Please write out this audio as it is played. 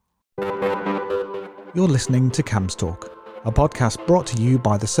You're listening to CAMHS Talk, a podcast brought to you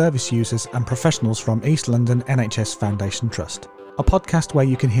by the service users and professionals from East London NHS Foundation Trust. A podcast where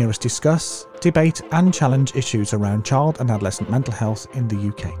you can hear us discuss, debate and challenge issues around child and adolescent mental health in the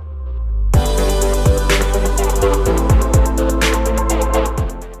UK.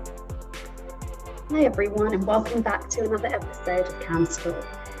 Hi everyone, and welcome back to another episode of CAMHS Talk.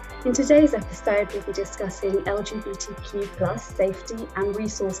 In today's episode, we'll be discussing LGBTQ+ safety and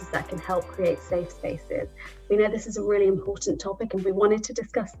resources that can help create safe spaces. We know this is a really important topic and we wanted to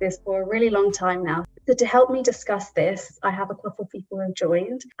discuss this for a really long time now. So to help me discuss this, I have a couple of people who have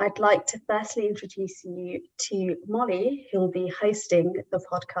joined. I'd like to firstly introduce you to Molly, who will be hosting the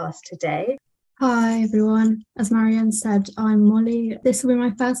podcast today. Hi everyone, as Marianne said, I'm Molly. This will be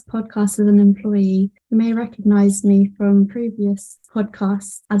my first podcast as an employee. You may recognise me from previous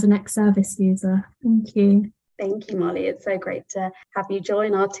podcasts as an ex-service user. Thank you. Thank you, Molly. It's so great to have you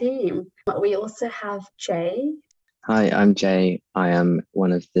join our team. We also have Jay. Hi, I'm Jay. I am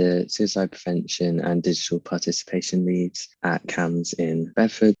one of the suicide prevention and digital participation leads at CAMHS in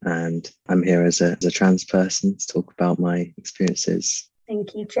Bedford, and I'm here as a trans person to talk about my experiences.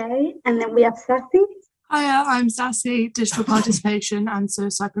 Thank you, Jay. And then we have Sassy. Hiya, I'm Sassy, Digital Participation and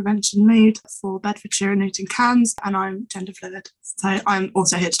Suicide Prevention Lead for Bedfordshire and Newton CAMHS, and I'm gender fluid. So I'm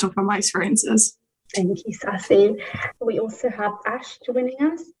also here to talk about my experiences. Thank you, Sassy. We also have Ash joining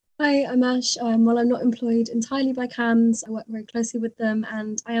us. Hi, I'm Ash. While I'm not employed entirely by CAMHS, I work very closely with them,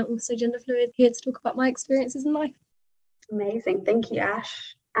 and I am also gender fluid, here to talk about my experiences in life. Amazing. Thank you,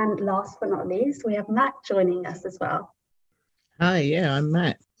 Ash. And last but not least, we have Matt joining us as well. Hi, I'm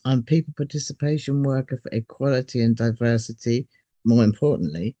Matt. I'm People Participation Worker for Equality and Diversity. More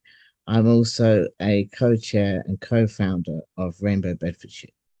importantly, I'm also a co-chair and co-founder of Rainbow Bedfordshire.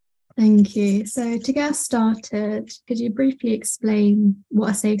 Thank you. So to get us started, could you briefly explain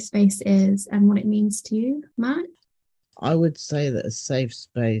what a safe space is and what it means to you, Matt? I would say that a safe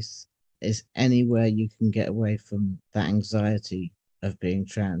space is anywhere you can get away from that anxiety of being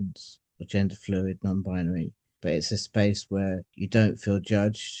trans or gender fluid, non-binary. But it's a space where you don't feel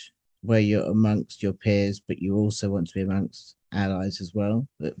judged, where you're amongst your peers, but you also want to be amongst allies as well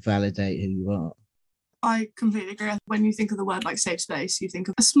that validate who you are. I completely agree. When you think of the word like safe space, you think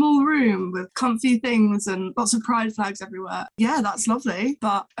of a small room with comfy things and lots of pride flags everywhere. Yeah, that's lovely.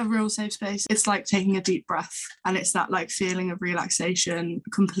 But a real safe space, it's like taking a deep breath. And it's that like feeling of relaxation,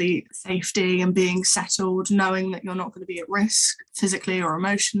 complete safety and being settled, knowing that you're not going to be at risk physically or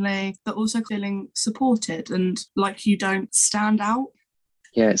emotionally, but also feeling supported and like you don't stand out.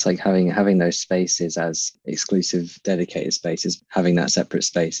 Yeah, it's like having those spaces as exclusive, dedicated spaces. Having that separate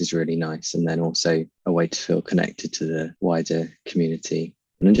space is really nice, and then also a way to feel connected to the wider community,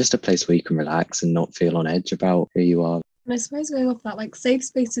 and then just a place where you can relax and not feel on edge about who you are. And I suppose going off that, like safe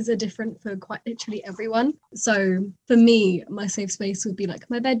spaces are different for quite literally everyone. So for me, my safe space would be like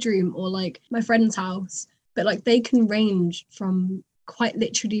my bedroom or like my friend's house, but like they can range from quite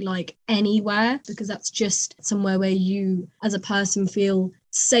literally like anywhere, because that's just somewhere where you as a person feel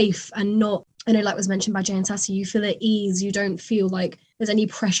safe and not, I know like was mentioned by Jay and Sassy, you feel at ease, you don't feel like there's any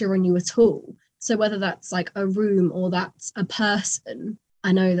pressure on you at all. So whether that's like a room or that's a person,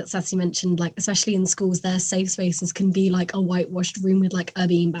 I know that Sassy mentioned like especially in schools their safe spaces can be like a whitewashed room with like a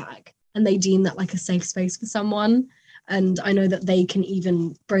beanbag, and they deem that like a safe space for someone. And I know that they can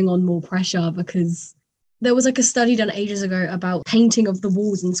even bring on more pressure, because there was like a study done ages ago about painting of the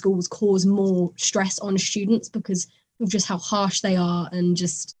walls in schools cause more stress on students because of just how harsh they are and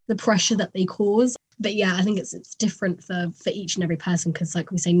just the pressure that they cause. But yeah, I think it's different for each and every person, because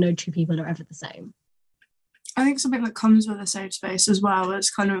like we say, no two people are ever the same. I think something that comes with a safe space as well is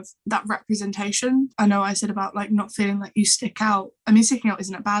kind of that representation. I know I said about like not feeling like you stick out. I mean, sticking out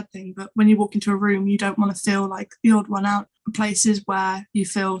isn't a bad thing, but when you walk into a room, you don't want to feel like the odd one out. Places where you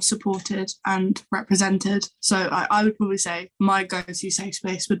feel supported and represented. So I would probably say my go-to safe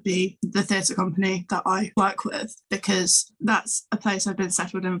space would be the theatre company that I work with, because that's a place I've been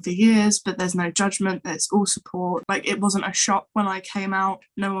settled in for years, but there's no judgment, it's all support. Like it wasn't a shock when I came out.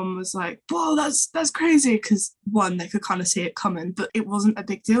 No one was like, whoa, that's crazy, because one, they could kind of see it coming, but it wasn't a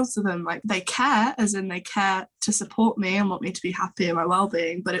big deal to them. Like they care, as in they care to support me and want me to be happy and my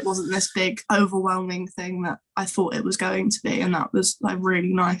well-being, but it wasn't this big overwhelming thing that I thought it was going to be. And that was like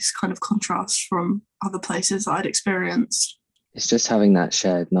really nice kind of contrast from other places that I'd experienced. It's just having that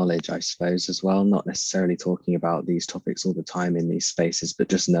shared knowledge, I suppose, as well, not necessarily talking about these topics all the time in these spaces, but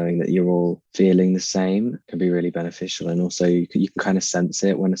just knowing that you're all feeling the same can be really beneficial. And also you can kind of sense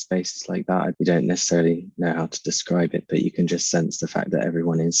it when a space is like that. You don't necessarily know how to describe it, but you can just sense the fact that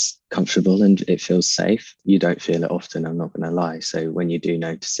everyone is comfortable and it feels safe. You don't feel it often, I'm not going to lie. So when you do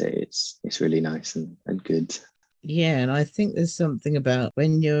notice it, it's really nice and good. Yeah, and I think there's something about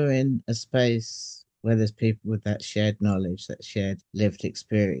when you're in a space where there's people with that shared knowledge, that shared lived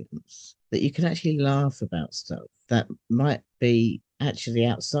experience, that you can actually laugh about stuff that might be actually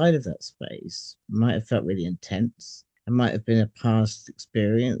outside of that space, might have felt really intense, and might have been a past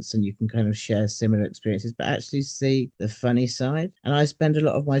experience, and you can kind of share similar experiences, but actually see the funny side. And I spend a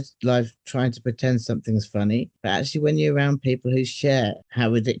lot of my life trying to pretend something's funny, but actually, when you're around people who share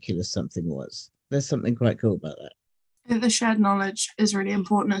how ridiculous something was, there's something quite cool about that. I think the shared knowledge is really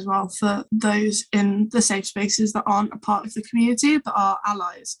important as well for those in the safe spaces that aren't a part of the community but are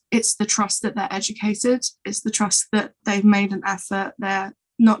allies. It's the trust that they're educated. It's the trust that they've made an effort. They're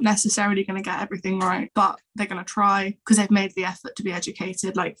not necessarily going to get everything right, but they're going to try because they've made the effort to be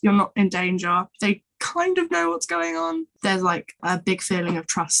educated. Like, you're not in danger. They kind of know what's going on. There's like a big feeling of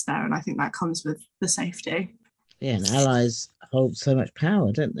trust there, and I think that comes with the safety. Yeah, and allies hold so much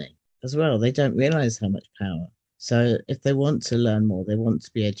power, don't they? As well, they don't realize how much power. So if they want to learn more, they want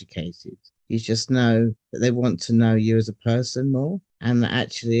to be educated. You just know that they want to know you as a person more. And that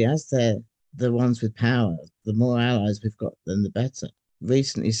actually, as they're the ones with power, the more allies we've got, then the better.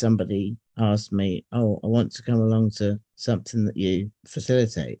 Recently, somebody asked me, oh, I want to come along to something that you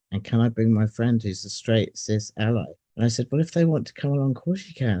facilitate. And can I bring my friend who's a straight cis ally? And I said, well, if they want to come along, of course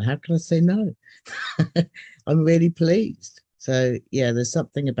you can. How can I say no? I'm really pleased. So, yeah, there's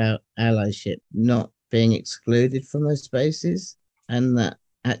something about allyship not being excluded from those spaces, and that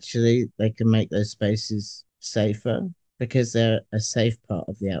actually they can make those spaces safer because they're a safe part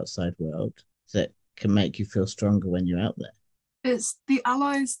of the outside world that can make you feel stronger when you're out there. It's the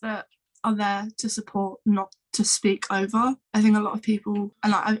allies that are there to support, not to speak over. I think a lot of people,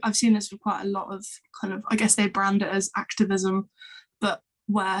 and I've seen this with quite a lot of kind of, I guess they brand it as activism, but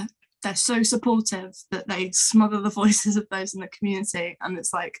where they're so supportive that they smother the voices of those in the community. And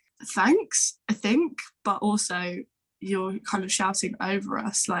it's like, thanks, I think, but also you're kind of shouting over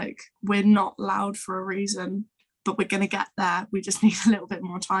us. Like, we're not loud for a reason, but we're going to get there. We just need a little bit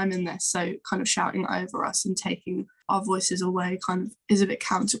more time in this. So kind of shouting over us and taking our voices away kind of is a bit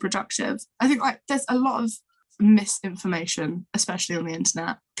counterproductive. I think like there's a lot of misinformation, especially on the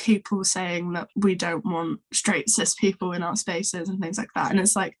internet, people saying that we don't want straight cis people in our spaces and things like that. And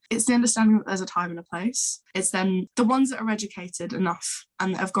it's like, it's the understanding that there's a time and a place. It's then the ones that are educated enough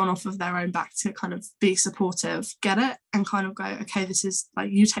and that have gone off of their own back to kind of be supportive, get it and kind of go, okay, this is like,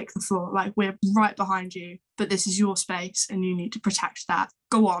 you take the floor, like we're right behind you, but this is your space and you need to protect that.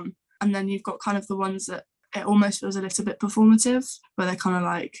 Go on. And then you've got kind of the ones that it almost feels a little bit performative, where they're kind of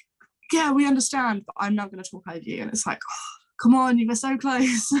like, yeah, we understand, but I'm not going to talk over you. And it's like, oh, come on, you were so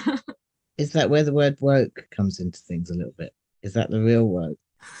close. Is that where the word woke comes into things a little bit? Is that the real woke?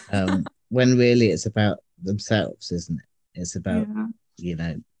 When really it's about themselves, isn't it? It's about,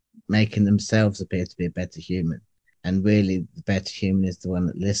 making themselves appear to be a better human. And really, the better human is the one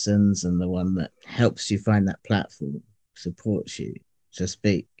that listens and the one that helps you find that platform, supports you to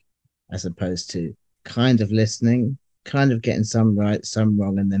speak, as opposed to kind of listening, kind of getting some right, some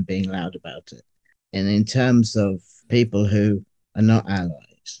wrong, and then being loud about it. And in terms of people who are not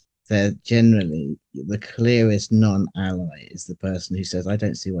allies, they're generally the clearest non-ally is the person who says, I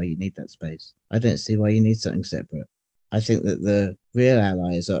don't see why you need that space. I don't see why you need something separate. I think that the real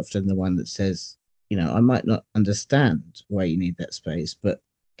ally is often the one that says, I might not understand why you need that space, but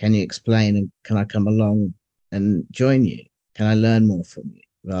can you explain and can I come along and join you? Can I learn more from you?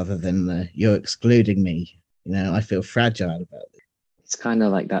 Rather than you're excluding me. I feel fragile about it. It's kind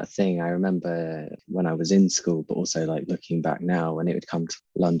of like that thing I remember when I was in school, but also like looking back now, when it would come to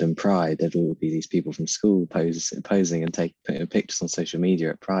London Pride, there'd all be these people from school posing and putting pictures on social media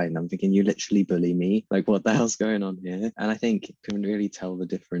at Pride. And I'm thinking, you literally bully me. Like, what the hell's going on here? And I think you can really tell the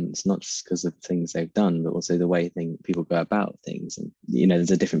difference, not just because of things they've done, but also the way people go about things. And,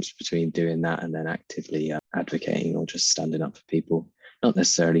 there's a difference between doing that and then actively advocating or just standing up for people. Not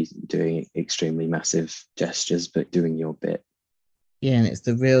necessarily doing extremely massive gestures, but doing your bit. Yeah, and it's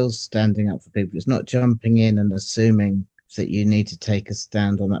the real standing up for people. It's not jumping in and assuming that you need to take a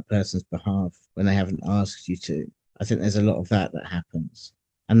stand on that person's behalf when they haven't asked you to. I think there's a lot of that happens.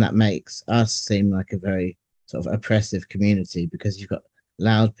 And that makes us seem like a very sort of oppressive community because you've got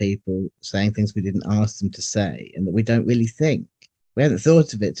loud people saying things we didn't ask them to say and that we don't really think. We hadn't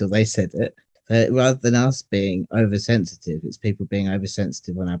thought of it till they said it. That rather than us being oversensitive, it's people being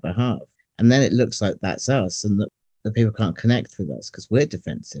oversensitive on our behalf. And then it looks like that's us and that the people can't connect with us because we're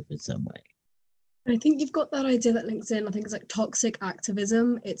defensive in some way. I think you've got that idea that links in, I think it's like toxic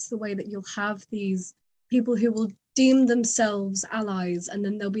activism. It's the way that you'll have these people who will deem themselves allies, and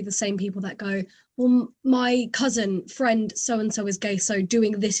then there'll be the same people that go, well, my cousin, friend, so-and-so is gay, so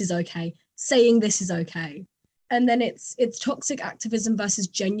doing this is okay, saying this is okay. And then it's toxic activism versus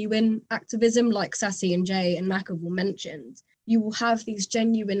genuine activism, like Sassy and Jay and McAvoy mentioned. You will have these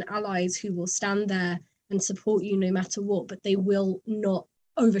genuine allies who will stand there and support you no matter what, but they will not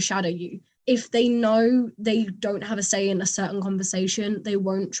overshadow you. If they know they don't have a say in a certain conversation, they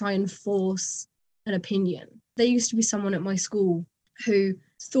won't try and force an opinion. There used to be someone at my school who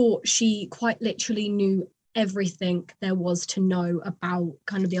thought she quite literally knew everything there was to know about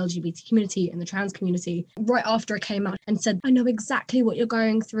kind of the LGBT community and the trans community right after it came out, and said, I know exactly what you're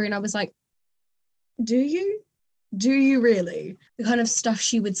going through. And I was like, do you? Do you really? The kind of stuff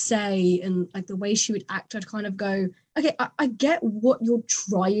she would say and like the way she would act, I'd kind of go, okay, I get what you're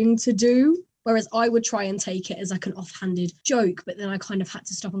trying to do. Whereas I would try and take it as like an offhanded joke, but then I kind of had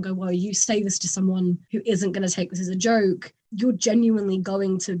to stop and go, well, you say this to someone who isn't going to take this as a joke. You're genuinely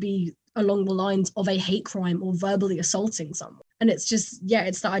going to be along the lines of a hate crime or verbally assaulting someone. And it's just, yeah,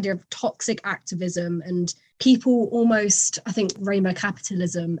 it's the idea of toxic activism and people almost, I think, rainbow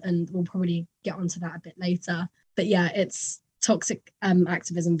capitalism, and we'll probably get onto that a bit later. But yeah, it's toxic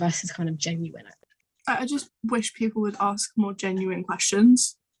activism versus kind of genuine. I just wish people would ask more genuine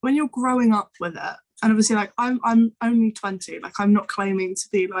questions. When you're growing up with it, and obviously like I'm only 20, like I'm not claiming to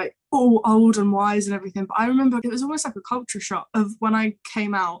be like all old and wise and everything, but I remember it was almost like a culture shock of when I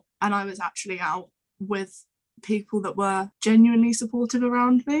came out and I was actually out with people that were genuinely supportive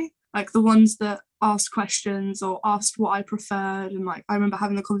around me, like the ones that asked questions or asked what I preferred. And like I remember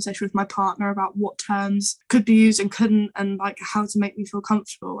having a conversation with my partner about what terms could be used and couldn't, and like how to make me feel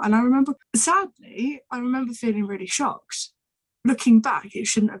comfortable. And I remember feeling really shocked. Looking back, it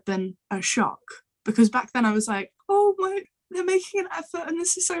shouldn't have been a shock, because back then I was like, oh my, they're making an effort and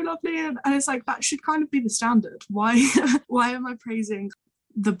this is so lovely. And it's like, that should kind of be the standard. Why am I praising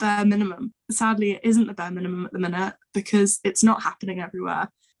the bare minimum? Sadly, it isn't the bare minimum at the minute because it's not happening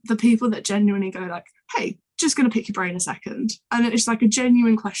everywhere. The people that genuinely go like, hey, just going to pick your brain a second. And it's like a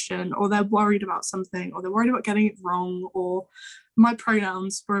genuine question, or they're worried about something, or they're worried about getting it wrong, or my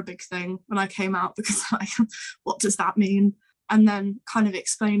pronouns were a big thing when I came out because like, what does that mean? And then kind of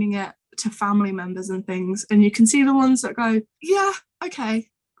explaining it to family members and things. And you can see the ones that go, yeah, okay,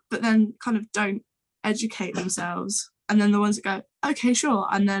 but then kind of don't educate themselves. And then the ones that go, okay, sure,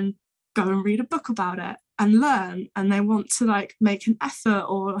 and then go and read a book about it and learn. And they want to like make an effort,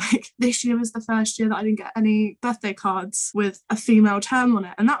 or like this year was the first year that I didn't get any birthday cards with a female term on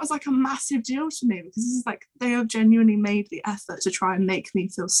it. And that was like a massive deal to me, because this is like, they have genuinely made the effort to try and make me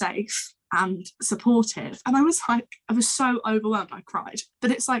feel safe and supportive. And I was so overwhelmed, I cried.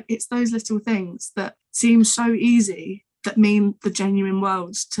 But it's like, it's those little things that seem so easy that mean the genuine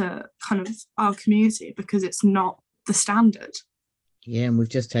world to kind of our community, because it's not the standard. Yeah, and we've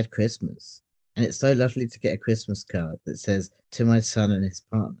just had Christmas, and it's so lovely to get a Christmas card that says, to my son and his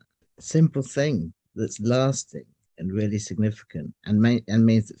partner. A simple thing that's lasting and really significant, and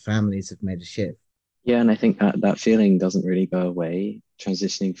means that families have made a shift. Yeah, and I think that feeling doesn't really go away.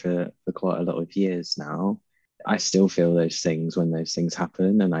 Transitioning for quite a lot of years now, I still feel those things when those things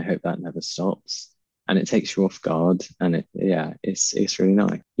happen, and I hope that never stops. And it takes you off guard, and it's really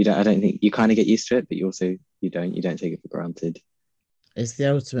nice. I don't think you kind of get used to it, but you don't take it for granted. It's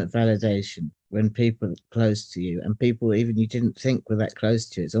the ultimate validation when people are close to you, and people even you didn't think were that close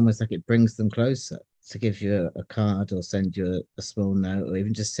to you. It's almost like it brings them closer to give you a card, or send you a small note, or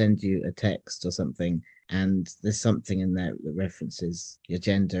even just send you a text or something. And there's something in there that references your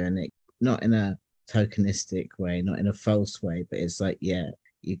gender, and it not in a tokenistic way, not in a false way, but it's like, yeah,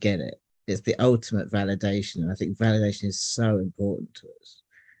 you get it. It's the ultimate validation. And I think validation is so important to us.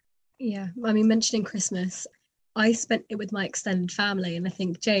 Yeah, I mean, mentioning Christmas, I spent it with my extended family, and I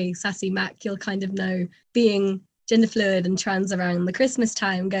think Jay, Sassy, Mac, you'll kind of know, being gender fluid and trans around the Christmas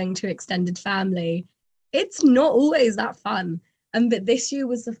time, going to extended family, it's not always that fun. But this year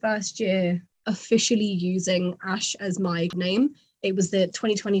was the first year officially using Ash as my name. It was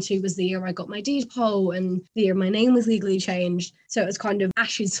 2022 was the year I got my deed poll, and the year my name was legally changed. So it was kind of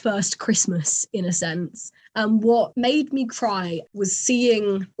Ash's first Christmas in a sense. And what made me cry was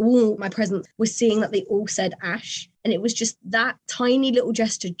seeing all my presents, was seeing that they all said Ash. And it was just that tiny little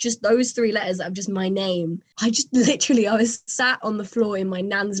gesture, just those 3 letters of just my name. I was sat on the floor in my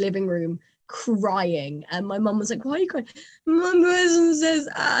nan's living room crying, and my mum was like, why are you crying? My person says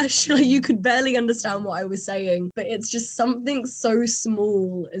Ash. Like, you could barely understand what I was saying, but it's just something so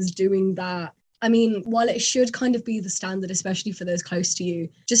small as doing that. I mean, while it should kind of be the standard, especially for those close to you,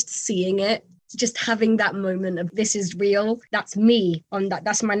 just seeing it, just having that moment of this is real, that's me on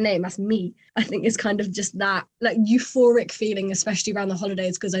that's my name, that's me. I think it's kind of just that like euphoric feeling, especially around the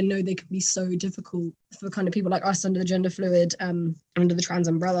holidays, because I know they can be so difficult for kind of people like us under the gender fluid, under the trans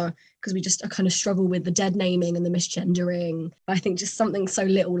umbrella, because we just kind of struggle with the dead naming and the misgendering. But I think just something so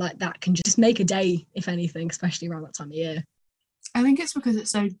little like that can just make a day, if anything, especially around that time of year. I think it's because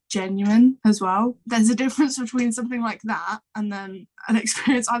it's so genuine as well. There's a difference between something like that and then an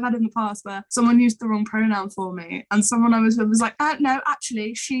experience I've had in the past where someone used the wrong pronoun for me, and someone I was with was like, no,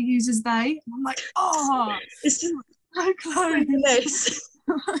 actually, she uses they. And I'm like, oh, It's just so close. this.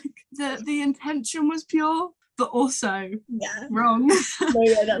 Like, the intention was pure, but also wrong. No,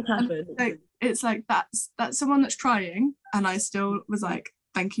 yeah, that's happened. Like, it's like that's someone that's trying, and I still was like,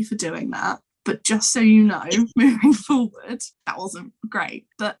 thank you for doing that. But just so you know, moving forward, that wasn't great.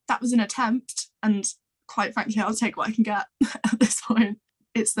 But that was an attempt. And quite frankly, I'll take what I can get at this point.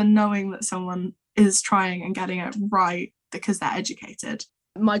 It's the knowing that someone is trying and getting it right because they're educated.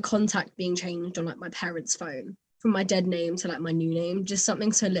 My contact being changed on like my parents' phone from my dead name to like my new name, just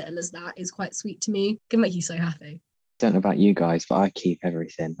something so little as that is quite sweet to me. It can make you so happy. Don't know about you guys, but I keep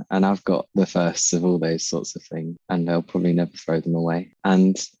everything, and I've got the firsts of all those sorts of things, and they'll probably never throw them away.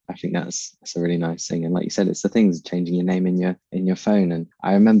 And I think that's a really nice thing. And like you said, it's the things changing your name in your phone. And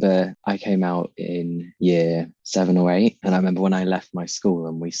I remember I came out in year 7 or 8, and I remember when I left my school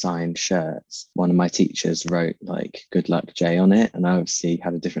and we signed shirts, one of my teachers wrote like "Good luck, Jay" on it, and I obviously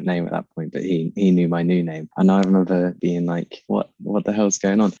had a different name at that point, but he knew my new name, and I remember being like, what the hell's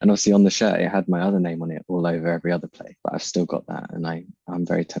going on? And obviously on the shirt it had my other name on it all over every other place, but I've still got that, and I'm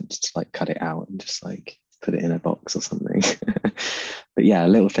very tempted to like cut it out and just like put it in a box or something. But yeah,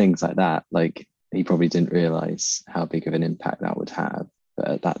 little things like that, like he probably didn't realize how big of an impact that would have, but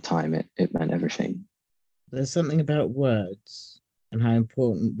at that time it meant everything. There's something about words and how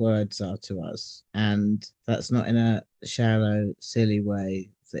important words are to us, and that's not in a shallow, silly way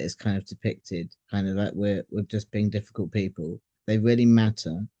that is kind of depicted, kind of like we're just being difficult people. They really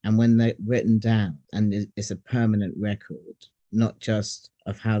matter, and when they're written down, and it's a permanent record, not just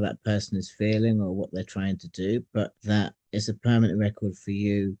of how that person is feeling or what they're trying to do, but that it's a permanent record for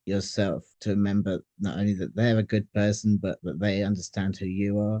you yourself to remember not only that they're a good person, but that they understand who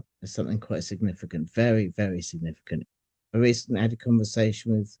you are. There's something quite significant, very, very significant. I recently had a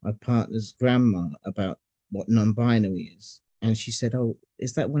conversation with my partner's grandma about what non-binary is. And she said, oh,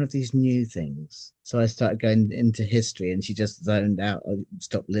 is that one of these new things? So I started going into history, and she just zoned out. I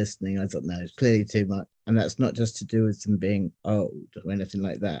stopped listening. I thought, no, it's clearly too much. And that's not just to do with them being old or anything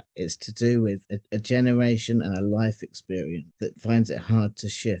like that. It's to do with a generation and a life experience that finds it hard to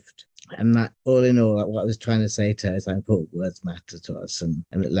shift. And that, all in all, what I was trying to say to her is how important words matter to us, and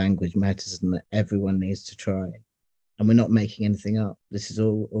that language matters, and that everyone needs to try. And we're not making anything up. This is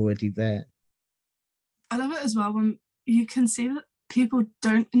all already there. I love it as well when you can see that people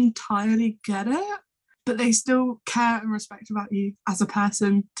don't entirely get it, but they still care and respect about you as a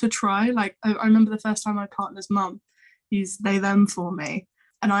person to try. Like, I remember the first time my partner's mum used they, them for me,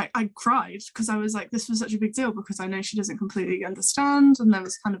 and I cried because I was like, this was such a big deal because I know she doesn't completely understand, and there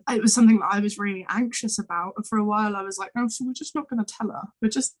was it was something that I was really anxious about. And for a while I was like, no, so we're just not going to tell her.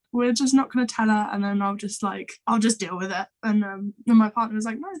 We're just not going to tell her, and then I'll just deal with it. And then my partner was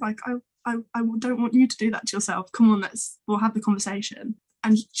like, no, like I don't want you to do that to yourself. Come on, we'll have the conversation.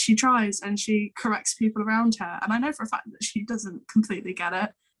 And she tries and she corrects people around her. And I know for a fact that she doesn't completely get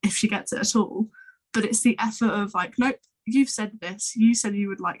it, if she gets it at all. But it's the effort of like, nope, you've said this, you said you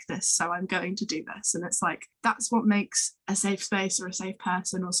would like this, so I'm going to do this. And it's like, that's what makes a safe space or a safe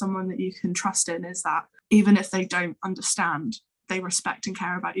person or someone that you can trust in, is that even if they don't understand, they respect and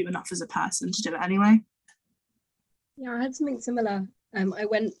care about you enough as a person to do it anyway. Yeah, I had something similar. I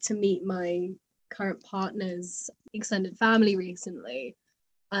went to meet my current partner's extended family recently,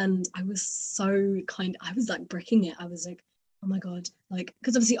 and I was I was like bricking it. I was like, oh my God, like,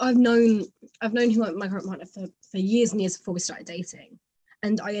 because obviously I've known my current partner for years and years before we started dating,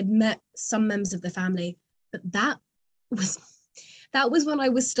 and I had met some members of the family, but that was when I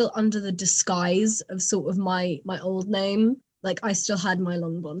was still under the disguise of sort of my old name. Like, I still had my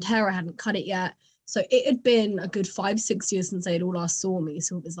long blonde hair, I hadn't cut it yet. So it had been a good 5-6 years since they had all last saw me.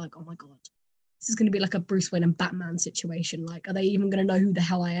 So it was like, oh my God, this is going to be like a Bruce Wayne and Batman situation. Like, are they even going to know who the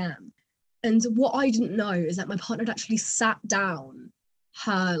hell I am? And what I didn't know is that my partner had actually sat down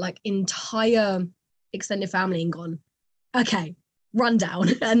her like entire extended family and gone, okay, rundown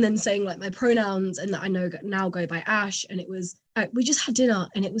and then saying like my pronouns and that I know now go by Ash. And it was, we just had dinner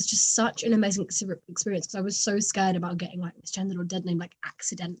and it was just such an amazing experience because I was so scared about getting like misgendered or dead name like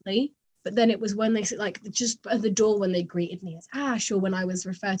accidentally. But then it was when they said like just at the door when they greeted me as Ash, or when I was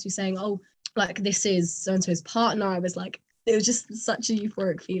referred to saying, oh, like this is so-and-so's partner, I was like, it was just such a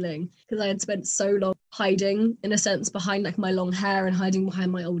euphoric feeling because I had spent so long hiding in a sense behind like my long hair and hiding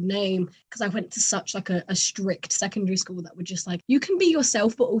behind my old name because I went to such like a strict secondary school that would just like, you can be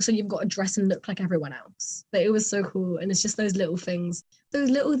yourself but also you've got to dress and look like everyone else. But it was so cool. And it's just those little things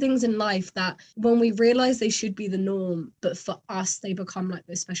in life that when we realize they should be the norm, but for us they become like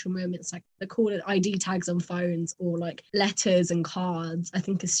those special moments, like they call it ID tags on phones or like letters and cards. I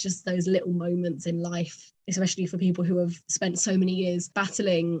think it's just those little moments in life, especially for people who have spent so many years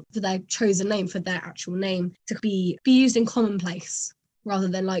battling for their chosen name, for their actual name to be used in commonplace rather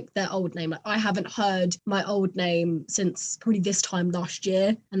than like their old name. Like I haven't heard my old name since probably this time last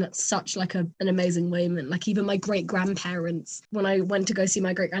year, and that's such like an amazing moment. Like even my great grandparents, when I went to go see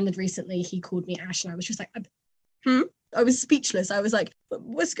my great granddad recently, he called me Ash and I was just like, I was speechless. I was like,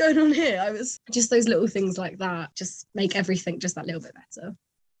 what's going on here? I was just, those little things like that just make everything just that little bit better.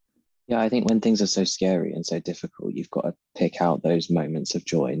 Yeah, I think when things are so scary and so difficult, you've got to pick out those moments of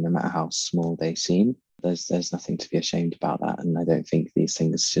joy, no matter how small they seem. There's nothing to be ashamed about that. And I don't think these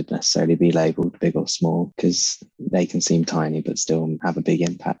things should necessarily be labelled big or small because they can seem tiny but still have a big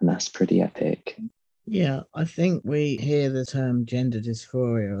impact. And that's pretty epic. Yeah, I think we hear the term gender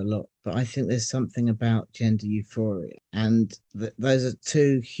dysphoria a lot, but I think there's something about gender euphoria. And those are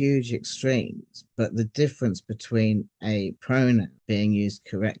two huge extremes. But the difference between a pronoun being used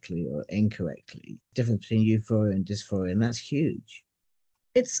correctly or incorrectly, difference between euphoria and dysphoria, and that's huge.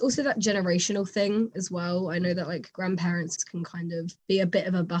 It's also that generational thing as well. I know that like grandparents can kind of be a bit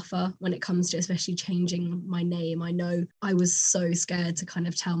of a buffer when it comes to especially changing my name. I know I was so scared to kind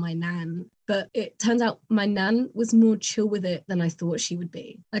of tell my nan, but it turns out my nan was more chill with it than I thought she would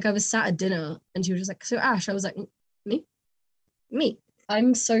be. Like I was sat at dinner and she was just like, so Ash, I was like, me.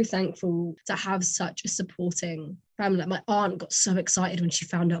 I'm so thankful to have such a supporting family. Like my aunt got so excited when she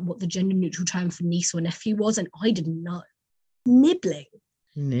found out what the gender neutral term for niece or nephew was, and I didn't know. Nibbling.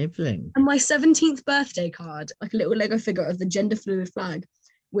 And my 17th birthday card, like a little Lego figure of the gender fluid flag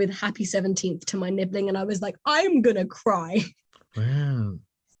with happy 17th to my nibbling. And I was like, I'm gonna cry. Wow.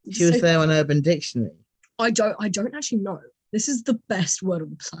 She was there on Urban Dictionary. I don't actually know. This is the best word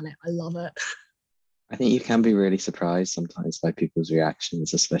on the planet. I love it. I think you can be really surprised sometimes by people's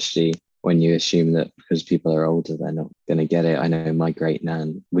reactions, especially when you assume that because people are older, they're not going to get it. I know my great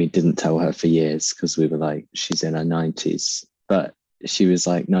nan, we didn't tell her for years because we were like, she's in her 90s. But she was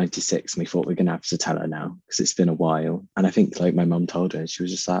like 96 and we thought we're going to have to tell her now because it's been a while. And I think like my mum told her and she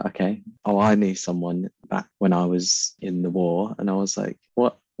was just like, okay. Oh, I knew someone back when I was in the war. And I was like,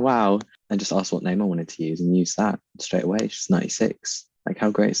 what? Wow. And just asked what name I wanted to use and used that straight away. She's 96. Like,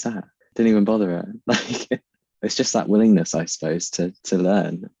 how great is that? Didn't even bother her. Like, it's just that willingness, I suppose, to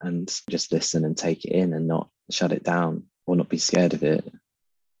learn and just listen and take it in and not shut it down or not be scared of it.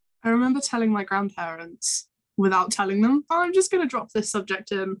 I remember telling my grandparents without telling them, oh, I'm just going to drop this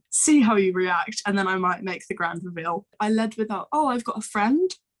subject in, see how you react, and then I might make the grand reveal. I led with, I've got a friend,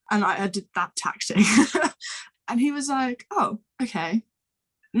 and I did that tactic. And he was like, oh, okay.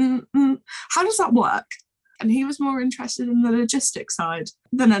 How does that work? And he was more interested in the logistics side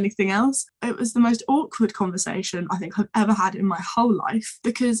than anything else. It was the most awkward conversation I think I've ever had in my whole life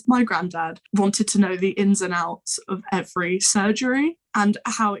because my granddad wanted to know the ins and outs of every surgery and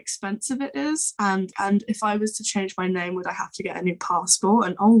how expensive it is. And if I was to change my name, would I have to get a new passport?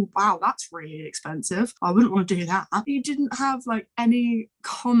 And oh, wow, that's really expensive. I wouldn't want to do that. He didn't have like any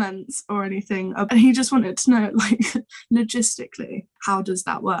comments or anything. And he just wanted to know like logistically, how does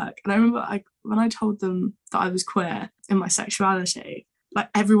that work? And I remember when I told them that I was queer in my sexuality, like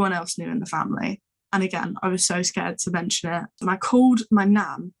everyone else knew in the family. And again, I was so scared to mention it. And I called my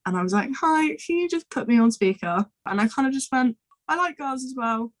nan and I was like, hi, can you just put me on speaker? And I kind of just went, I like girls as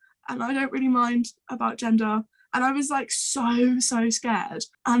well. And I don't really mind about gender. And I was like so scared.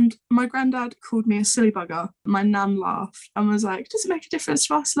 And my granddad called me a silly bugger. My nan laughed and was like, does it make a difference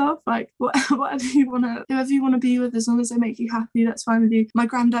to us, love? Like whoever you want to be with, as long as they make you happy, that's fine with you. My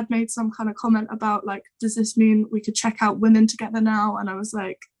granddad made some kind of comment about like, does this mean we could check out women together now? And I was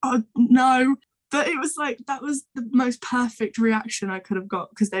like, oh no. But it was like, that was the most perfect reaction I could have got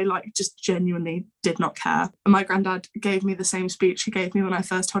because they like just genuinely did not care. And my granddad gave me the same speech he gave me when I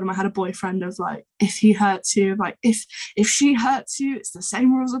first told him I had a boyfriend of like, if he hurts you, like if she hurts you, it's the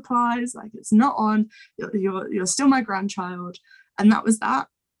same rules applies. Like it's not on, you're still my grandchild. And that was that.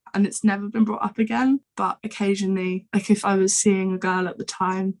 and it's never been brought up again. But occasionally, like if I was seeing a girl at the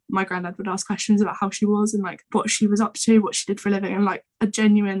time, my granddad would ask questions about how she was and like what she was up to, what she did for a living, and like a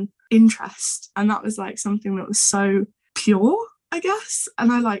genuine interest. And that was like something that was so pure, I guess.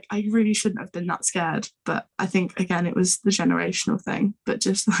 And I really shouldn't have been that scared. But I think, again, it was the generational thing. But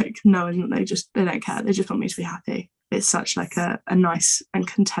just like knowing that they don't care. They just want me to be happy. It's such like a nice and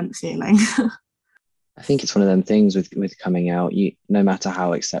content feeling. I think it's one of them things with coming out, you, no matter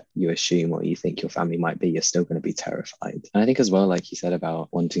how accept you assume or you think your family might be, you're still going to be terrified. And I think as well, like you said about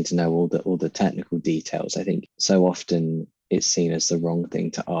wanting to know all the technical details, I think so often it's seen as the wrong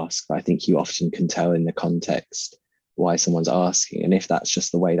thing to ask. But I think you often can tell in the context why someone's asking, and if that's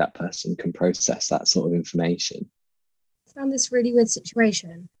just the way that person can process that sort of information. I found this really weird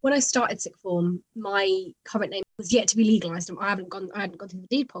situation. When I started sixth form, my current name was yet to be legalised, and I hadn't gone through the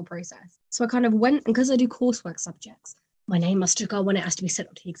deed poll process. So I kind of went, and because I do coursework subjects, my name must go when it has to be sent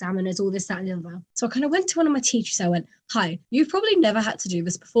up to the examiners, all this, that, and the other. So I kind of went to one of my teachers. I went, "Hi, you've probably never had to do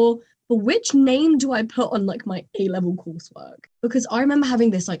this before, but which name do I put on like my A-level coursework?" Because I remember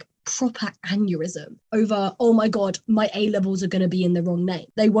having this like proper aneurysm over, oh my God, my A-levels are going to be in the wrong name.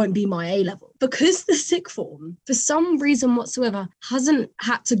 They won't be my A-level. Because the sixth form, for some reason whatsoever, hasn't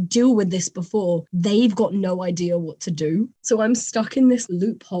had to deal with this before, they've got no idea what to do. So I'm stuck in this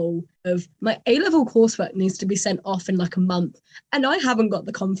loophole of my A-level coursework needs to be sent off in like a month, and I haven't got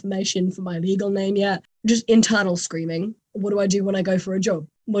the confirmation for my legal name yet. Just internal screaming. What do I do when I go for a job?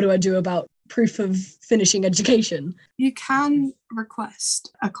 What do I do about proof of finishing education? You can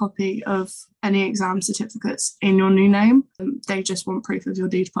request a copy of any exam certificates in your new name. They just want proof of your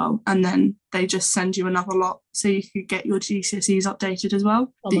deed poll, and then they just send you another lot so you could get your GCSEs updated as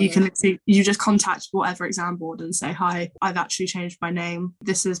well. Oh, that you can you just contact whatever exam board and say, "Hi, I've actually changed my name.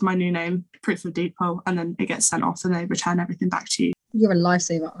 This is my new name, proof of deed poll," and then it gets sent off and they return everything back to you. You're a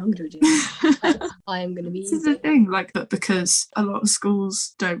lifesaver. I'm going to do that. I am going to be This is the thing, like, but because a lot of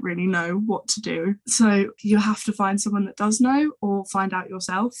schools don't really know what to do, so you have to find someone that does know or find out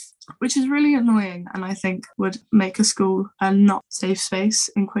yourself, which is really annoying, and I think would make a school a not safe space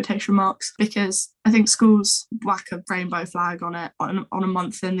in quotation marks, because I think schools whack a rainbow flag on it on a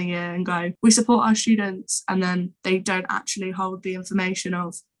month in the year and go, "We support our students," and then they don't actually hold the information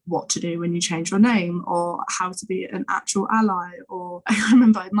of what to do when you change your name or how to be an actual ally. Or I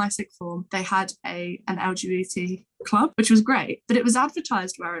remember in my sixth form, they had an LGBT club, which was great, but it was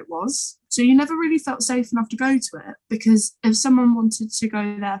advertised where it was. So you never really felt safe enough to go to it, because if someone wanted to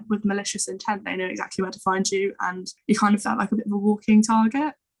go there with malicious intent, they knew exactly where to find you, and you kind of felt like a bit of a walking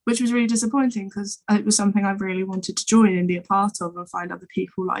target, which was really disappointing because it was something I really wanted to join and be a part of and find other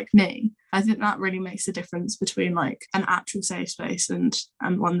people like me. I think that really makes a difference between like an actual safe space and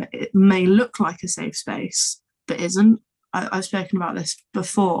one that it may look like a safe space but isn't. I've spoken about this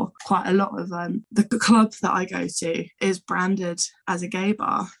before. Quite a lot of the club that I go to is branded as a gay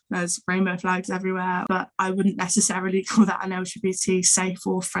bar. There's rainbow flags everywhere, but I wouldn't necessarily call that an LGBT safe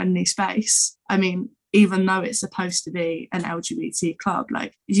or friendly space. I mean, even though it's supposed to be an LGBT club,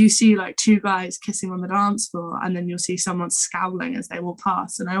 like you see like two guys kissing on the dance floor and then you'll see someone scowling as they walk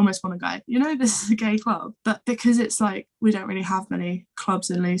past, and I almost want to go, you know, this is a gay club. But because it's like we don't really have many clubs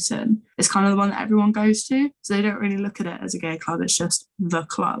in Luton, it's kind of the one that everyone goes to, so they don't really look at it as a gay club, it's just the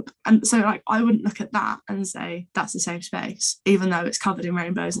club. And so like I wouldn't look at that and say that's a safe space, even though it's covered in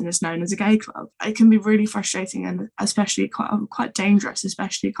rainbows and it's known as a gay club. It can be really frustrating and especially quite dangerous,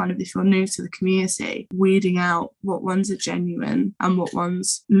 especially kind of if you're new to the community, weeding out what ones are genuine and what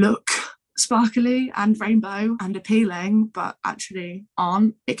ones look sparkly and rainbow and appealing but actually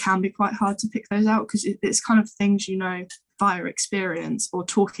aren't. It can be quite hard to pick those out because it's kind of things you know via experience or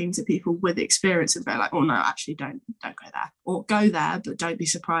talking to people with experience and go like, oh no, actually don't go there, or go there but don't be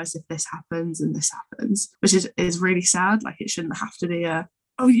surprised if this happens and this happens, which is really sad. Like it shouldn't have to be a,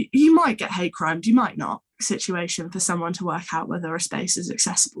 oh, you might get hate crimed, you might not situation for someone to work out whether a space is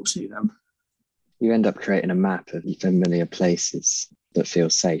accessible to them. You end up creating a map of familiar places that feel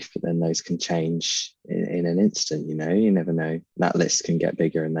safe, but then those can change in an instant, you know, you never know. That list can get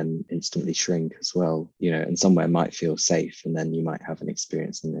bigger and then instantly shrink as well, you know, and somewhere might feel safe and then you might have an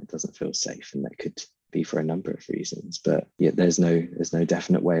experience and it doesn't feel safe, and that could be for a number of reasons. But yeah, there's no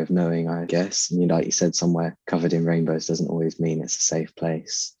definite way of knowing, I guess. And like you said, somewhere covered in rainbows doesn't always mean it's a safe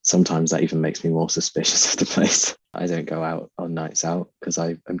place. Sometimes that even makes me more suspicious of the place. I don't go out on nights out because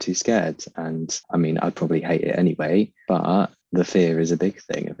I'm too scared, and I mean I'd probably hate it anyway, but the fear is a big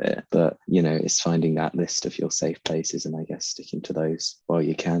thing of it. But you know, it's finding that list of your safe places and I guess sticking to those while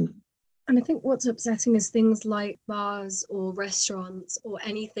you can. And I think what's upsetting is things like bars or restaurants or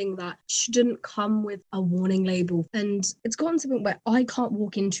anything that shouldn't come with a warning label. And it's gotten to the point where I can't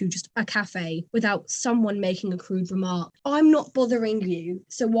walk into just a cafe without someone making a crude remark. I'm not bothering you,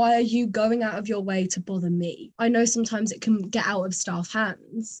 so why are you going out of your way to bother me? I know sometimes it can get out of staff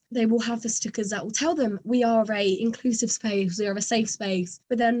hands. They will have the stickers that will tell them we are a inclusive space, we are a safe space.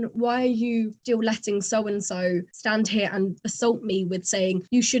 But then why are you still letting so-and-so stand here and assault me with saying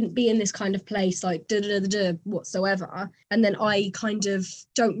you shouldn't be in this kind of place, like whatsoever, and then I kind of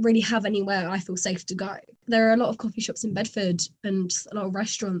don't really have anywhere I feel safe to go. There are a lot of coffee shops in Bedford and a lot of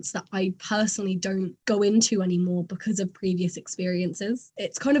restaurants that I personally don't go into anymore because of previous experiences.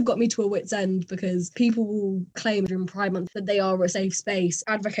 It's kind of got me to a wit's end because people will claim during Pride Month that they are a safe space,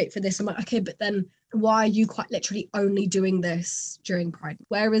 advocate for this. I'm like, okay, but then why are you quite literally only doing this during Pride?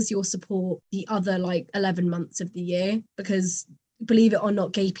 Where is your support the other 11 months of the year? Because believe it or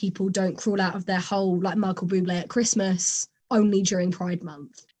not, gay people don't crawl out of their hole like Michael Bublé at Christmas only during Pride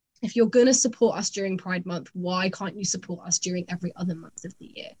Month. If you're going to support us during Pride Month, why can't you support us during every other month of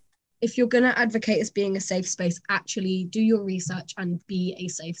the year? If you're going to advocate as being a safe space, actually do your research and be a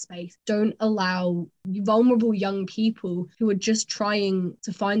safe space. Don't allow vulnerable young people who are just trying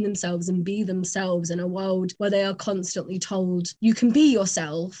to find themselves and be themselves in a world where they are constantly told you can be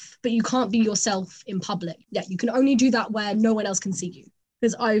yourself, but you can't be yourself in public. Yeah, you can only do that where no one else can see you.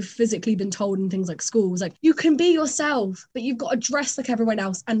 Because I've physically been told in things like schools, like, you can be yourself, but you've got to dress like everyone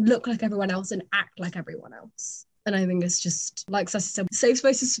else and look like everyone else and act like everyone else. And I think it's just, like Sassy said, safe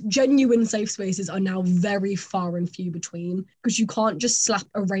spaces, genuine safe spaces are now very far and few between, because you can't just slap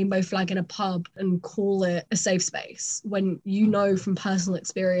a rainbow flag in a pub and call it a safe space when you know from personal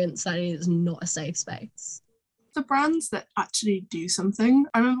experience that it is not a safe space. The brands that actually do something.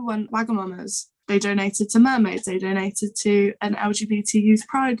 I remember when Wagamama's, they donated to mermaids, they donated to an LGBT youth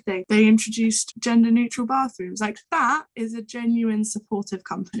pride thing, they introduced gender neutral bathrooms. Like, that is a genuine supportive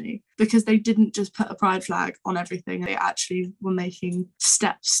company, because they didn't just put a pride flag on everything. They actually were making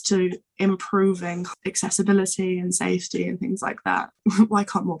steps to improving accessibility and safety and things like that. Why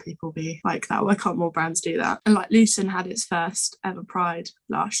can't more people be like that? Why can't more brands do that? And Luton had its first ever Pride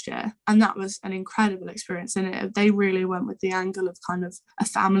last year, and that was an incredible experience. And they really went with the angle of kind of a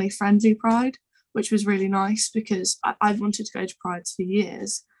family friendly Pride, which was really nice, because I've wanted to go to Prides for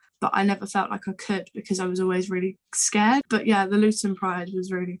years, but I never felt like I could because I was always really scared. But yeah, the Luton Pride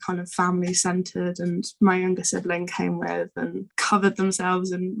was really kind of family centred, and my younger sibling came with and covered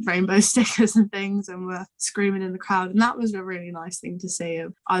themselves in rainbow stickers and things and were screaming in the crowd. And that was a really nice thing to see.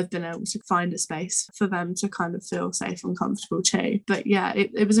 I've been able to find a space for them to kind of feel safe and comfortable too. But yeah,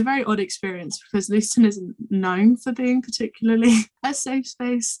 it was a very odd experience because Luton isn't known for being particularly a safe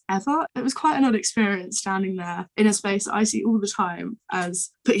space ever. It was quite an odd experience standing there in a space that I see all the time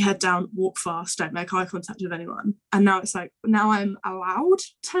as put your head down, walk fast, don't make eye contact with anyone. And now it's like, now I'm allowed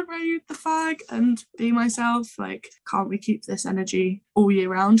to raise the flag and be myself. Like, can't we keep this energy all year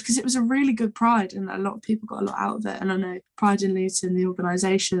round? Because it was a really good Pride and a lot of people got a lot out of it. And I know Pride in Luton, the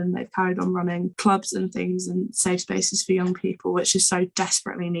organisation, they've carried on running clubs and things and safe spaces for young people, which is so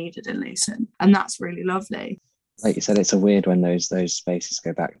desperately needed in Luton. And that's really lovely. Like you said, it's a weird when those spaces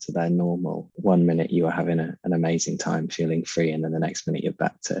go back to their normal. 1 minute you are having an amazing time feeling free, and then the next minute you're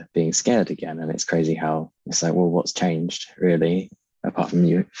back to being scared again. And it's crazy how it's like, well, what's changed really? Apart from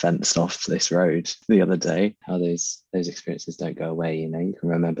you fenced off this road the other day, how those experiences don't go away. You know, you can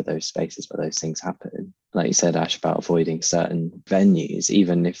remember those spaces where those things happen. Like you said, Ash, about avoiding certain venues,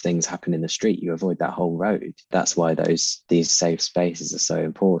 even if things happen in the street, you avoid that whole road. That's why these safe spaces are so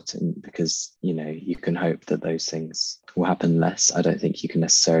important, because, you know, you can hope that those things will happen less. I don't think you can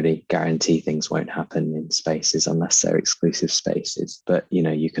necessarily guarantee things won't happen in spaces unless they're exclusive spaces. But, you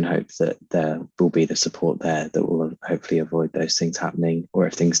know, you can hope that there will be the support there that will hopefully avoid those things happening. Or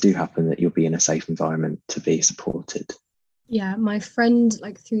if things do happen, that you'll be in a safe environment to be supported. Yeah, my friend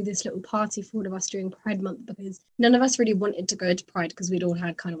threw this little party for all of us during Pride Month, because none of us really wanted to go to Pride because we'd all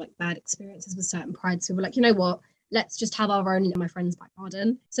had kind of bad experiences with certain Pride. So we're like, you know what? Let's just have our own in my friend's back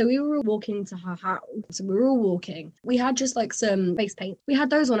garden. So we were all walking to her house. So we were all walking. We had just some face paint. We had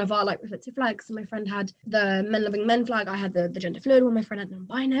those on of our reflective flags. So my friend had the Men Loving Men flag. I had the gender fluid one. My friend had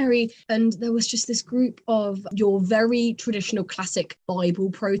non-binary. And there was just this group of your very traditional classic Bible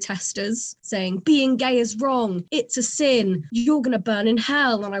protesters saying, being gay is wrong. It's a sin. You're going to burn in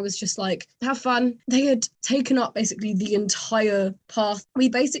hell. And I was just like, have fun. They had taken up basically the entire path. We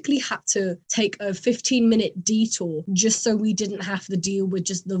basically had to take a 15-minute detour just so we didn't have to deal with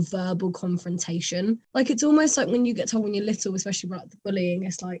just the verbal confrontation. It's almost like when you get told when you're little, especially about the bullying,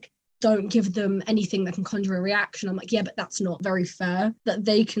 it's like, don't give them anything that can conjure a reaction. I'm like, yeah, but that's not very fair that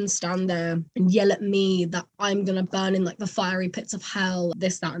they can stand there and yell at me that I'm going to burn in like the fiery pits of hell,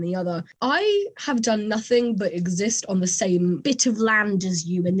 this, that, and the other. I have done nothing but exist on the same bit of land as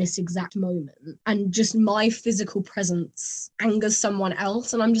you in this exact moment. And just my physical presence angers someone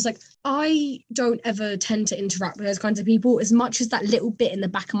else. And I'm just like, I don't ever tend to interact with those kinds of people as much as that little bit in the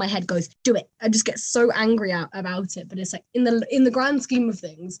back of my head goes, do it. I just get so angry about it. But it's like in the grand scheme of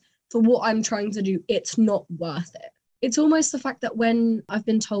things, for what I'm trying to do, it's not worth it. It's almost the fact that when I've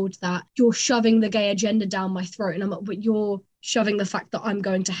been told that you're shoving the gay agenda down my throat, and I'm like, but you're shoving the fact that I'm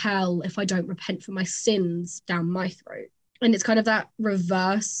going to hell if I don't repent for my sins down my throat. And it's kind of that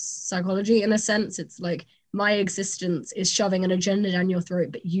reverse psychology in a sense. It's like my existence is shoving an agenda down your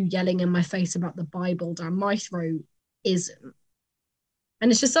throat, but you yelling in my face about the Bible down my throat isn't.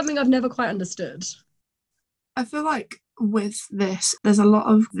 And it's just something I've never quite understood. I feel like with this, there's a lot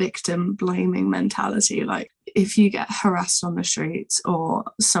of victim blaming mentality. Like if you get harassed on the streets or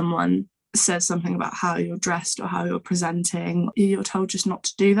someone says something about how you're dressed or how you're presenting, you're told just not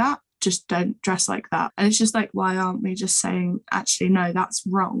to do that. Just don't dress like that. And it's just like, why aren't we just saying, actually, no, that's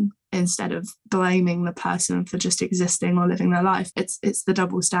wrong, instead of blaming the person for just existing or living their life? It's the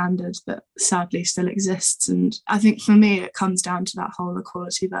double standard that sadly still exists. And I think for me, it comes down to that whole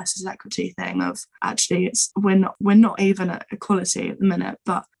equality versus equity thing of actually we're not even at equality at the minute,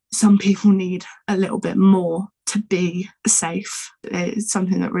 but some people need a little bit more to be safe. It's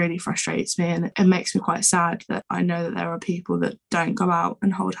something that really frustrates me, and it makes me quite sad that I know that there are people that don't go out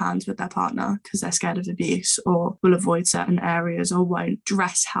and hold hands with their partner because they're scared of abuse, or will avoid certain areas, or won't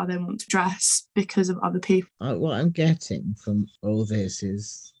dress how they want to dress because of other people. What I'm getting from all this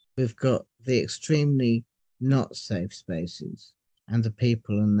is we've got the extremely not safe spaces and the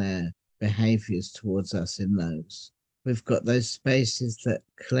people and their behaviours towards us in those. We've got those spaces that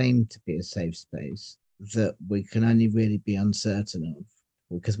claim to be a safe space that we can only really be uncertain of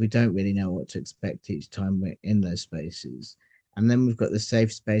because we don't really know what to expect each time we're in those spaces. And then we've got the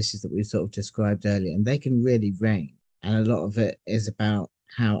safe spaces that we sort of described earlier, and they can really range. And a lot of it is about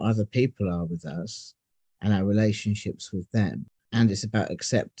how other people are with us and our relationships with them. And it's about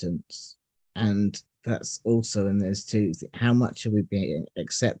acceptance. And that's also in those two. How much are we being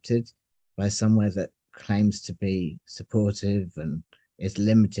accepted by somewhere that claims to be supportive and is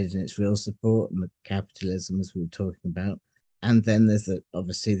limited in its real support, and the capitalism as we were talking about. And then there's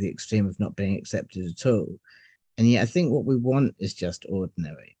obviously the extreme of not being accepted at all. And yet I think what we want is just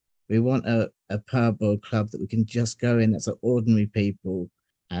ordinary. We want a pub or club that we can just go in as ordinary people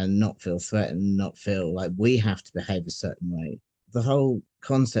and not feel threatened, not feel like we have to behave a certain way. The whole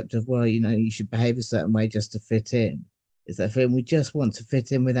concept of, well, you should behave a certain way just to fit in, is that feeling we just want to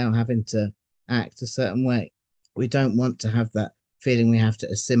fit in without having to act a certain way. We don't want to have that feeling we have to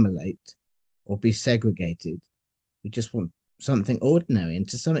assimilate or be segregated. We just want something ordinary, and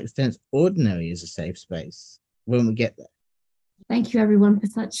to some extent ordinary is a safe space when we get there. Thank you everyone for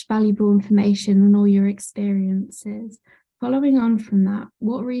such valuable information and all your experiences. Following on from that,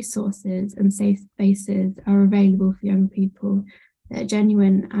 what resources and safe spaces are available for young people that are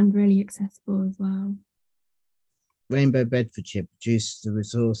genuine and really accessible as well? Rainbow Bedfordshire produces the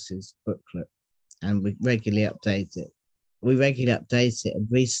resources booklet, and we regularly update it. And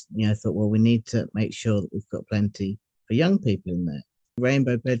recently I thought, well, we need to make sure that we've got plenty for young people in there.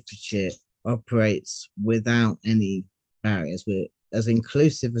 Rainbow Bedfordshire operates without any barriers. We're as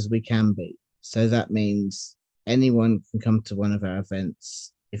inclusive as we can be. So that means anyone can come to one of our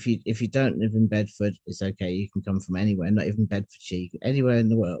events. If you don't live in Bedford, it's okay. You can come from anywhere, not even Bedfordshire. Anywhere in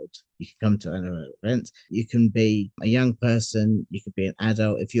the world, you can come to an event. You can be a young person. You could be an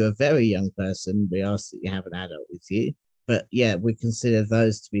adult. If you're a very young person, we ask that you have an adult with you. But yeah, we consider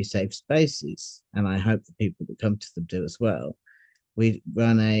those to be safe spaces. And I hope the people that come to them do as well. We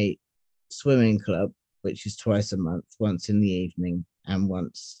run a swimming club, which is twice a month, once in the evening and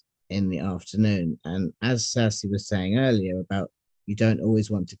once in the afternoon. And as Sassy was saying earlier about you don't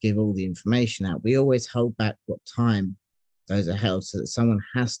always want to give all the information out, we always hold back what time those are held so that someone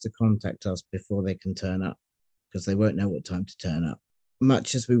has to contact us before they can turn up, because they won't know what time to turn up.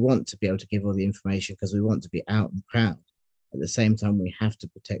 Much as we want to be able to give all the information because we want to be out and proud, at the same time we have to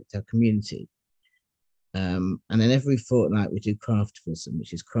protect our community. And then every fortnight we do craftivism,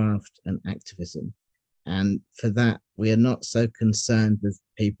 which is craft and activism. And for that, we are not so concerned with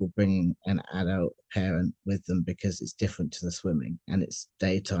people bringing an adult parent with them because it's different to the swimming, and it's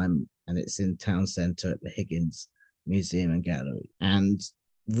daytime and it's in town centre at the Higgins Museum and Gallery. And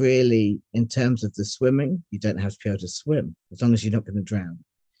really, in terms of the swimming, you don't have to be able to swim as long as you're not going to drown.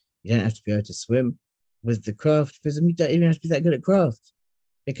 You don't have to be able to swim. With the craftivism, you don't even have to be that good at craft.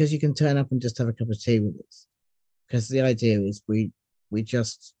 because you can turn up and just have a cup of tea with us. Because the idea is we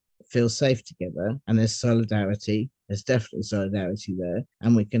just feel safe together, and there's solidarity. There's definitely solidarity there,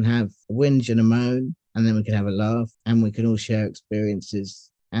 and we can have a whinge and a moan, and then we can have a laugh, and we can all share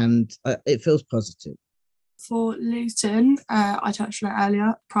experiences, and it feels positive. For Luton, I touched on it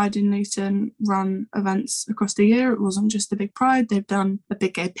earlier, Pride in Luton run events across the year. It wasn't just a big Pride. They've done a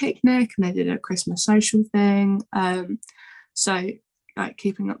big gay picnic and they did a Christmas social thing. So like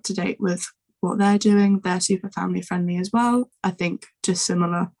keeping up to date with what they're doing, they're super family friendly as well. I think just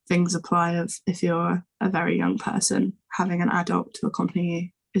similar things apply of if you're a very young person, having an adult to accompany you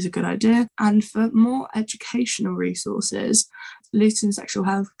is a good idea. And for more educational resources, Luton Sexual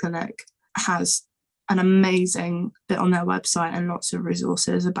Health Clinic has an amazing bit on their website and lots of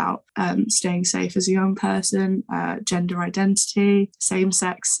resources about staying safe as a young person, gender identity,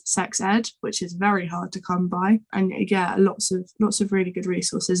 same-sex sex ed, which is very hard to come by, and yeah, lots of really good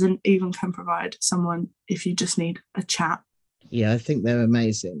resources, and even can provide someone if you just need a chat. Yeah, I think they're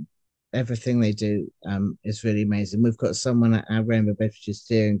amazing. Everything they do is really amazing. We've got someone at our Rainbow Bedfordshire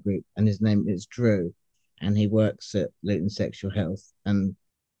steering group, and his name is Drew, and he works at Luton Sexual Health, and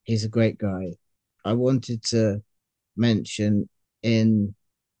he's a great guy. I wanted to mention in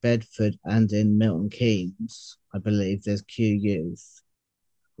Bedford and in Milton Keynes, I believe there's Q Youth,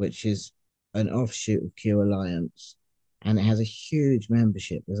 which is an offshoot of Q Alliance, and it has a huge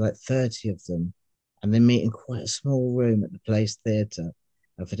membership. There's like 30 of them, and they meet in quite a small room at the Place Theatre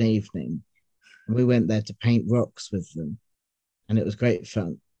of an evening. And we went there to paint rocks with them, and it was great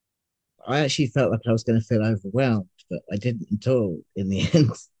fun. I actually felt like I was going to feel overwhelmed, but I didn't at all in the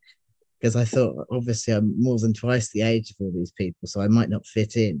end. Because I thought, obviously, I'm more than twice the age of all these people, so I might not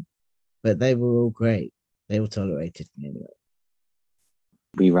fit in. But they were all great. They all tolerated me anyway.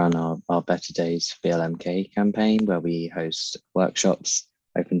 We run our Better Days BLMK campaign, where we host workshops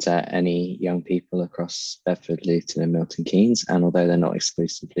open to any young people across Bedford, Luton and Milton Keynes. And although they're not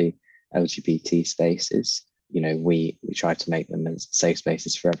exclusively LGBT spaces, we try to make them as safe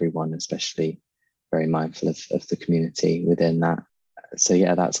spaces for everyone, especially very mindful of the community within that. So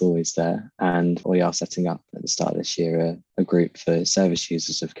yeah, that's always there. And we are setting up at the start of this year a group for service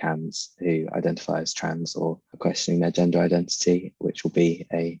users of CAMHS who identify as trans or are questioning their gender identity, which will be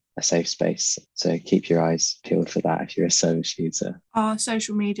a safe space. So keep your eyes peeled for that if you're a service user. Our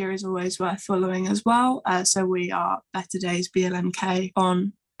social media is always worth following as well. So we are Better Days BLMK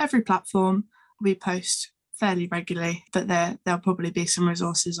on every platform. We post fairly regularly, but there'll probably be some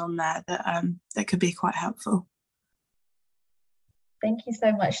resources on there that could be quite helpful. Thank you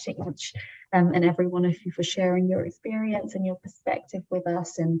so much to each and every one of you for sharing your experience and your perspective with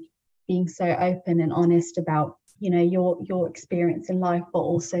us, and being so open and honest about, your experience in life, but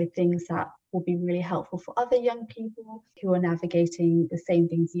also things that will be really helpful for other young people who are navigating the same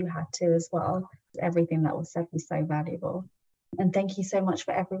things you had to as well. Everything that was said was so valuable. And thank you so much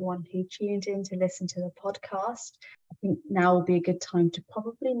for everyone who tuned in to listen to the podcast. I think now will be a good time to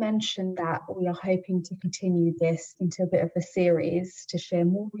probably mention that we are hoping to continue this into a bit of a series to share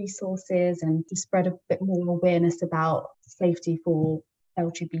more resources and to spread a bit more awareness about safety for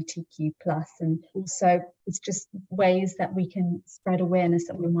LGBTQ+. And also it's just ways that we can spread awareness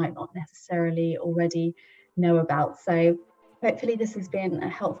that we might not necessarily already know about. So hopefully this has been a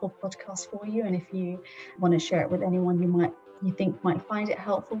helpful podcast for you. And if you want to share it with anyone you think might find it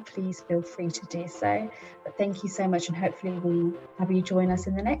helpful, please feel free to do so. But thank you so much, and hopefully we'll have you join us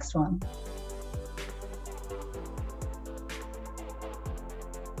in the next one.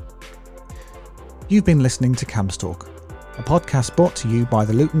 You've been listening to CAMHS Talk, a podcast brought to you by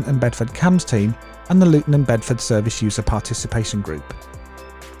the Luton and Bedford CAMHS team and the Luton and Bedford Service User Participation Group.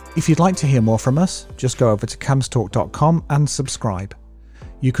 If you'd like to hear more from us, just go over to camhstalk.com and subscribe.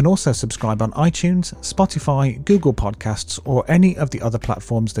 You can also subscribe on iTunes, Spotify, Google Podcasts, or any of the other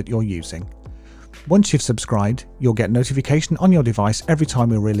platforms that you're using. Once you've subscribed, you'll get notification on your device every time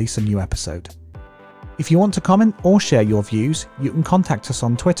we release a new episode. If you want to comment or share your views, you can contact us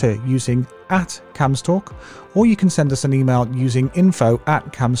on Twitter using @CAMHSTalk, or you can send us an email using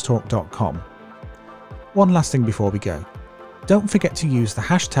info@camhstalk.com. One last thing before we go. Don't forget to use the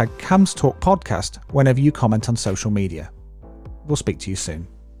hashtag CAMHSTalkPodcast whenever you comment on social media. We'll speak to you soon.